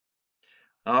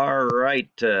All right,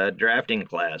 drafting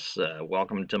class,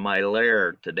 welcome to my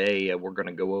lair. Today we're going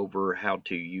to go over how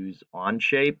to use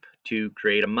OnShape to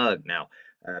create a mug. Now,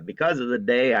 because of the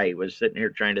day, I was sitting here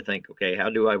trying to think, okay,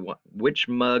 which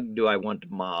mug do I want to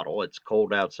model? It's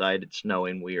cold outside, it's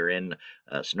snowing. We are in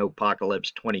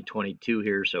Snowpocalypse 2022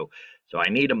 here, so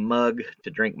I need a mug to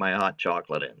drink my hot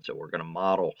chocolate in. So we're going to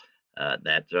model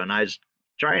that. So, and I was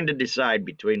trying to decide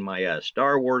between my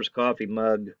Star Wars coffee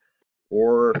mug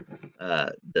or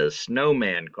the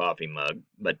snowman coffee mug.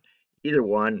 But either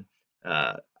one,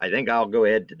 I think I'll go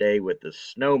ahead today with the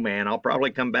snowman. I'll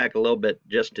probably come back a little bit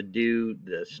just to do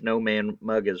the snowman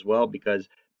mug as well, because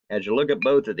as you look at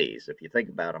both of these, if you think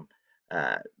about them,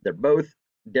 they're both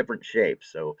different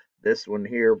shapes. So this one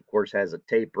here, of course, has a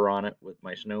taper on it with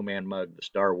my snowman mug. The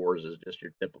Star Wars is just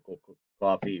your typical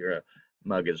coffee or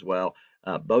mug as well.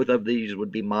 Both of these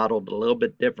would be modeled a little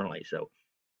bit differently. So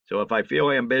if I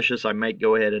feel ambitious, I might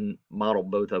go ahead and model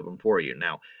both of them for you.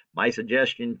 Now, my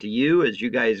suggestion to you is you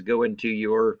guys go into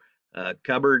your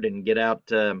cupboard and get out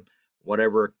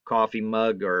whatever coffee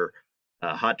mug or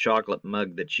hot chocolate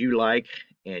mug that you like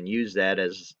and use that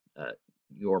as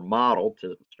your model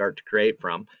to start to create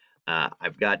from.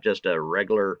 I've got just a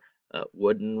regular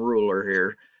wooden ruler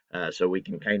here so we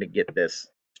can kind of get this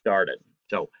started.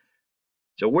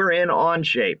 So we're in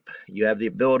OnShape. You have the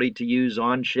ability to use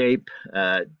OnShape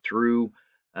through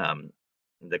um,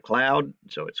 the cloud.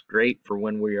 So it's great for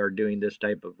when we are doing this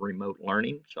type of remote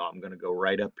learning. So I'm going to go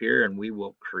right up here and we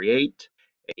will create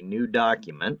a new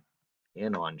document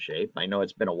in OnShape. I know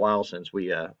it's been a while since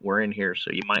we were in here,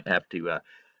 so you might have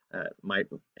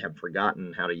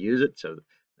forgotten how to use it. So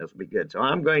this will be good. So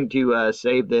I'm going to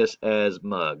save this as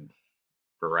mug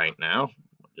for right now.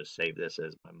 I'll just save this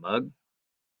as my mug.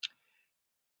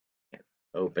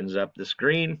 Opens up the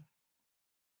screen.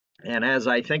 And as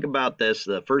I think about this,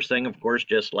 the first thing, of course,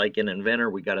 just like in Inventor,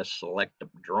 we got to select the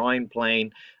drawing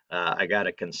plane. I got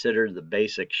to consider the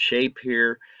basic shape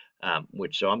here,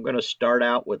 so I'm going to start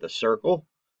out with a circle,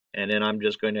 and then I'm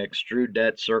just going to extrude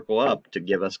that circle up to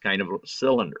give us kind of a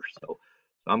cylinder. So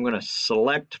I'm going to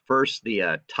select first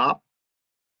the top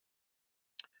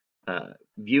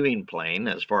viewing plane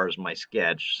as far as my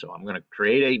sketch. So I'm going to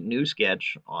create a new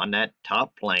sketch on that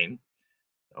top plane.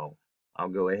 So I'll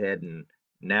go ahead and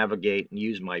navigate and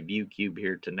use my view cube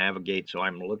here to navigate so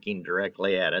I'm looking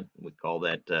directly at it. We call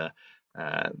that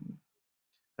uh,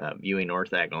 viewing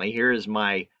orthogonally. Here is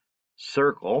my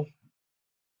circle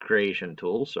creation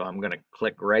tool. So I'm going to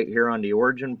click right here on the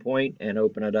origin point and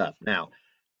open it up. Now,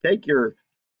 take your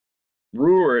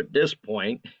ruler at this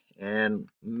point and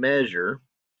measure.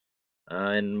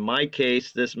 In my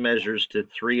case, this measures to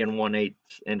 3 1/8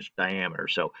 inch diameter.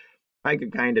 So I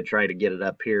could kind of try to get it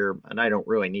up here, and I don't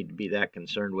really need to be that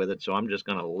concerned with it. So I'm just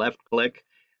going to left click.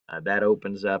 That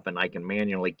opens up, and I can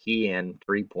manually key in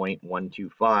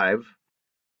 3.125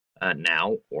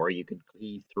 now, or you could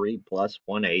key 3 plus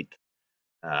 1/8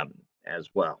 as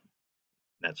well.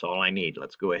 That's all I need.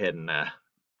 Let's go ahead and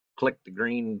click the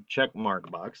green check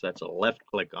mark box. That's a left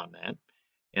click on that.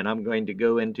 And I'm going to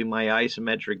go into my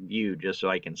isometric view just so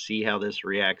I can see how this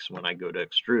reacts when I go to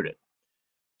extrude it.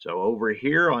 So over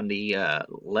here on the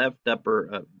left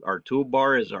upper, our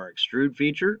toolbar is our extrude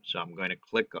feature. So I'm going to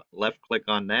left click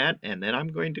on that, and then I'm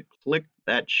going to click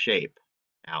that shape.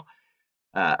 Now,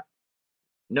 uh,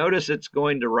 notice it's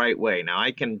going the right way. Now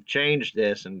I can change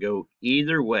this and go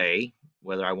either way,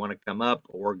 whether I want to come up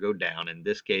or go down. In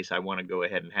this case, I want to go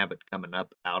ahead and have it coming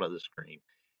up out of the screen.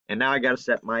 And now I got to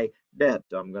set my depth.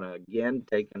 So I'm going to again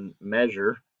take and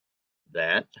measure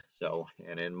that. So,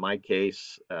 and in my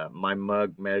case, my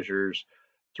mug measures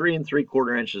 3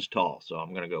 3/4 inches tall. So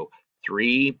I'm going to go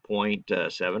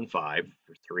 3.75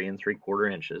 for 3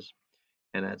 3/4 inches.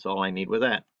 And that's all I need with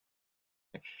that.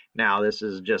 Now, this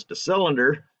is just a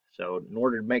cylinder. So in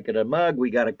order to make it a mug, we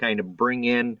got to kind of bring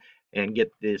in and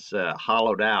get this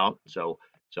hollowed out. So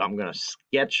I'm going to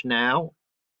sketch now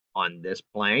on this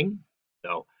plane.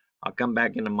 So I'll come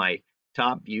back into my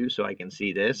top view so I can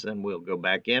see this, and we'll go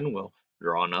back in. We'll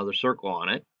draw another circle on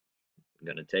it. I'm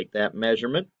going to take that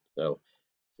measurement. So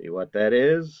see what that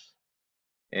is.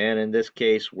 And in this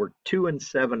case, we're 2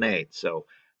 7/8. So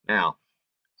now,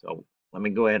 so let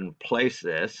me go ahead and place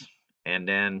this, and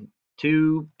then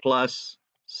 2 plus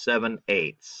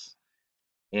 7/8.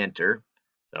 Enter.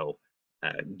 So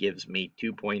gives me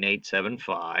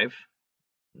 2.875.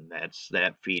 That's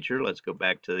that feature. Let's go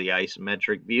back to the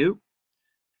isometric view.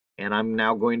 And I'm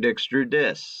now going to extrude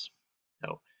this.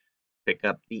 So pick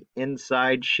up the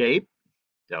inside shape.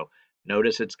 So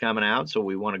notice it's coming out. So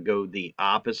we want to go the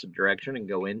opposite direction and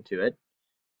go into it.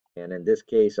 And in this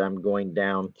case, I'm going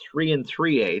down 3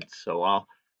 3/8. So I'll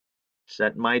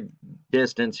set my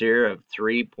distance here of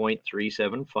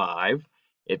 3.375.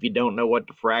 If you don't know what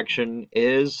the fraction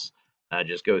is,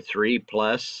 just go 3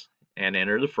 plus and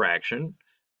enter the fraction.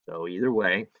 So either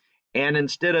way. And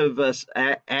instead of us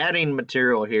adding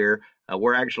material here,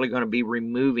 we're actually going to be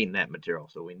removing that material.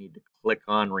 So we need to click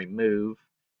on remove,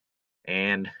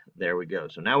 and there we go.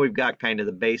 So now we've got kind of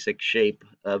the basic shape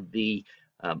of the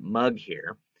mug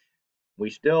here. We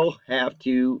still have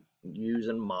to use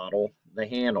and model the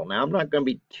handle. Now, I'm not going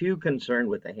to be too concerned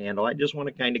with the handle. I just want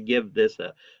to kind of give this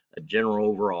a general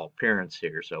overall appearance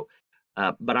here. So,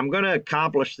 but I'm going to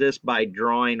accomplish this by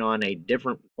drawing on a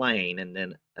different plane and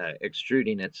then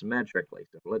extruding it symmetrically.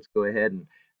 So let's go ahead and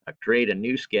create a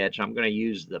new sketch. I'm going to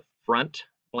use the front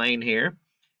plane here,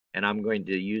 and I'm going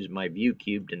to use my view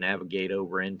cube to navigate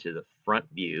over into the front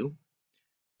view.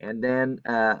 And then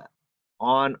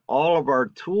on all of our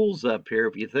tools up here,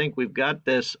 if you think, we've got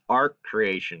this arc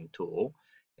creation tool.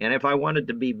 And if I wanted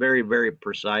to be very, very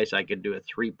precise, I could do a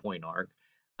 3-point arc.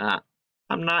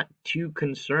 I'm not too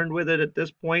concerned with it at this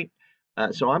point.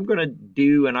 So I'm going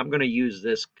to use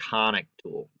this conic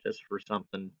tool just for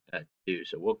something to do.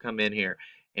 So we'll come in here,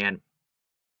 and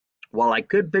while I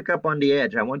could pick up on the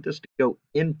edge, I want this to go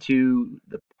into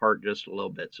the part just a little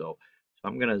bit. So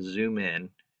I'm going to zoom in,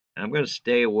 and I'm going to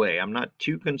stay away. I'm not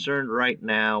too concerned right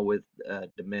now with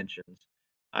dimensions.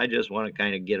 I just want to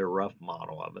kind of get a rough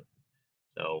model of it.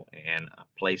 So, and I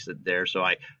place it there. So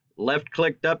I left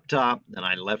clicked up top, then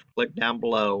I left click down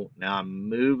below. Now I'm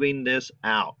moving this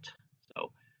out.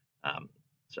 So,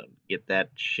 so get that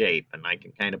shape, and I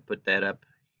can kind of put that up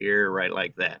here right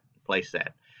like that, place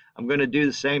that. I'm going to do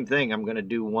the same thing. I'm going to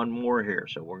do one more here.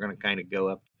 So we're going to kind of go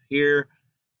up here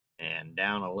and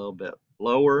down a little bit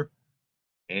lower,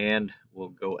 and we'll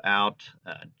go out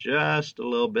just a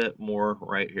little bit more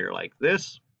right here like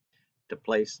this to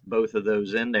place both of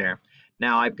those in there.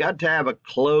 Now I've got to have a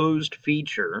closed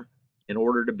feature in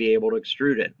order to be able to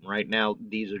extrude it. Right now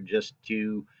these are just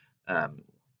two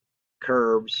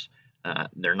curves.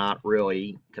 They're not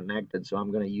really connected, so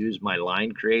I'm going to use my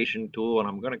line creation tool, and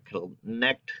I'm going to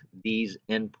connect these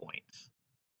endpoints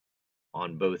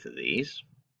on both of these.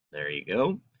 There you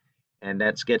go. And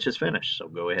that sketch is finished. So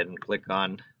go ahead and click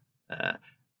on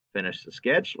finish the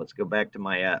sketch. Let's go back to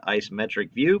my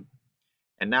isometric view.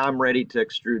 And now I'm ready to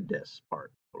extrude this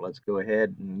part. So let's go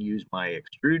ahead and use my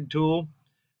extrude tool.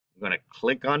 I'm going to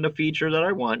click on the feature that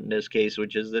I want, in this case,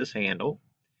 which is this handle.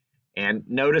 And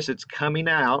notice it's coming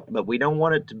out, but we don't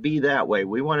want it to be that way.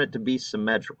 We want it to be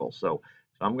symmetrical. So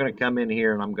I'm going to come in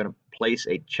here, and I'm going to place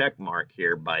a check mark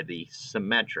here by the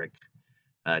symmetric,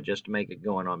 just to make it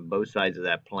going on both sides of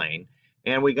that plane.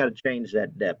 And we got to change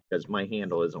that depth because my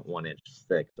handle isn't 1 inch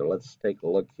thick. So let's take a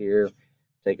look here,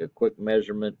 take a quick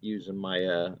measurement using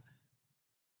my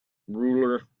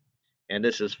ruler. And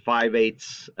this is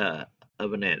 5/8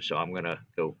 of an inch. So I'm going to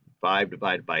go 5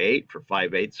 divided by 8 for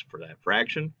 5/8 for that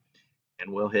fraction.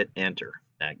 And we'll hit enter.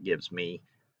 That gives me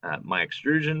my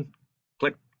extrusion.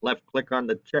 Left click on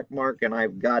the check mark, and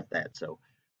I've got that. So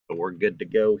we're good to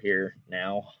go here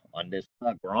now on this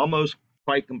mug. We're almost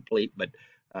quite complete, but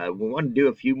we want to do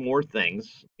a few more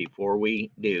things before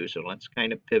we do. So let's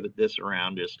kind of pivot this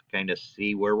around, just to kind of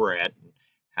see where we're at and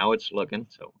how it's looking.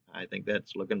 So I think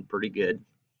that's looking pretty good.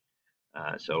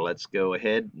 So let's go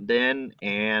ahead then,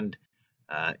 and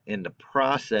in the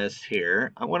process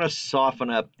here, I want to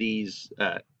soften up these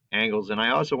angles, and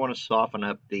I also want to soften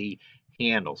up the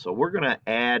handle. So we're going to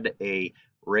add a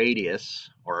radius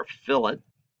or a fillet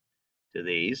to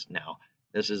these. Now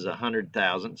this is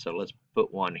 100,000, so let's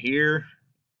put one here,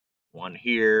 one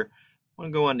here. I'm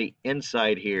going to go on the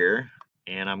inside here,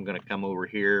 and I'm going to come over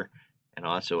here and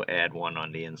also add one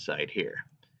on the inside here.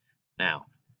 Now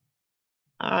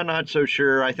I'm not so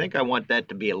sure. I think I want that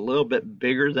to be a little bit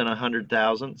bigger than 100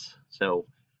 thousandths. So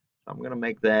I'm going to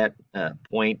make that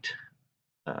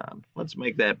let's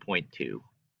make that 0.2.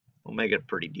 We'll make it a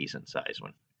pretty decent size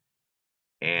one.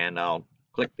 And I'll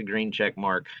click the green check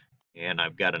mark, and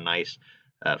I've got a nice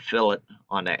fillet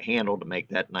on that handle to make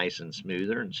that nice and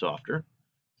smoother and softer.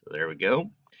 So there we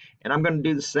go. And I'm going to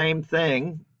do the same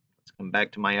thing. Let's come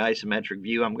back to my isometric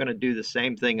view. I'm going to do the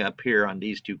same thing up here on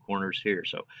these two corners here.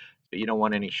 So you don't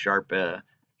want any sharp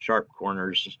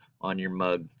corners on your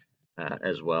mug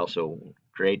as well. So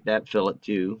create that fillet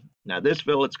too. Now this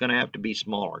fillet's going to have to be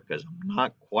smaller because I'm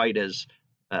not quite as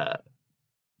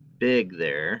big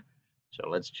there. So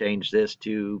let's change this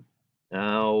to,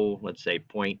 let's say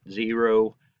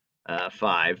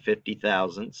 0.05, 50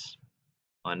 thousandths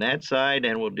on that side,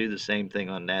 and we'll do the same thing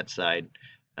on that side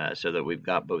so that we've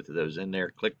got both of those in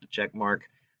there. Click the check mark,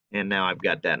 and now I've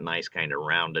got that nice kind of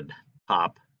rounded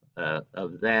top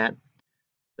of that.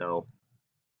 So,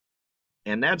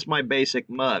 and that's my basic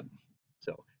mug.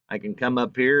 So I can come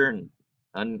up here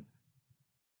and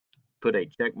put a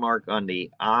check mark on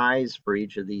the eyes for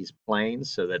each of these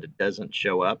planes so that it doesn't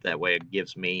show up. That way it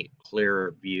gives me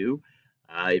clearer view.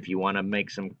 If you want to make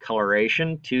some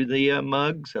coloration to the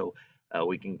mug, so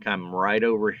we can come right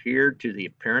over here to the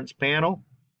appearance panel.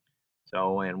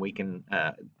 So, and we can,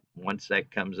 once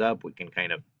that comes up, we can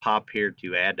kind of pop here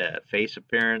to add a face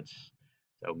appearance.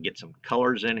 So get some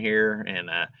colors in here, and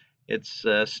it's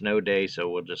a snow day, so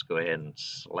we'll just go ahead and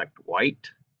select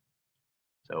white.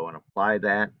 So, and apply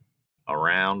that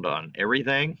around on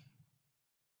everything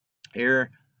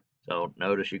here. So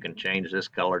notice you can change this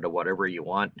color to whatever you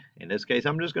want. In this case,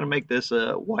 I'm just going to make this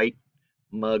a white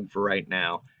mug for right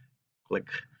now. Click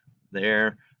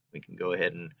there. We can go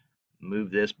ahead and move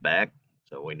this back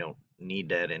so we don't need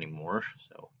that anymore.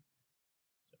 So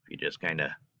if you just kind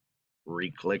of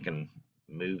re-click and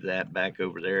move that back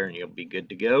over there, and you'll be good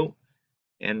to go.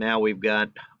 And now we've got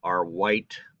our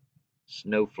white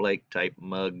snowflake type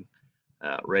mug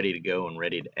ready to go and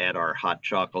ready to add our hot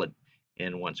chocolate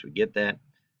in once we get that.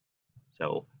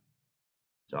 So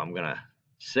I'm going to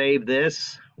save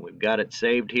this. We've got it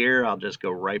saved here. I'll just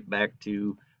go right back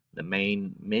to the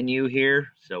main menu here.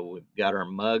 So we've got our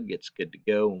mug. It's good to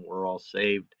go, and we're all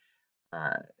saved.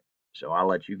 So I'll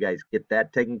let you guys get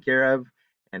that taken care of,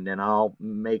 and then I'll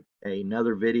make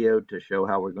another video to show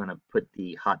how we're going to put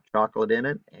the hot chocolate in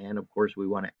it. And of course, we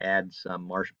want to add some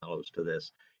marshmallows to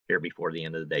this here before the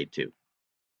end of the day too.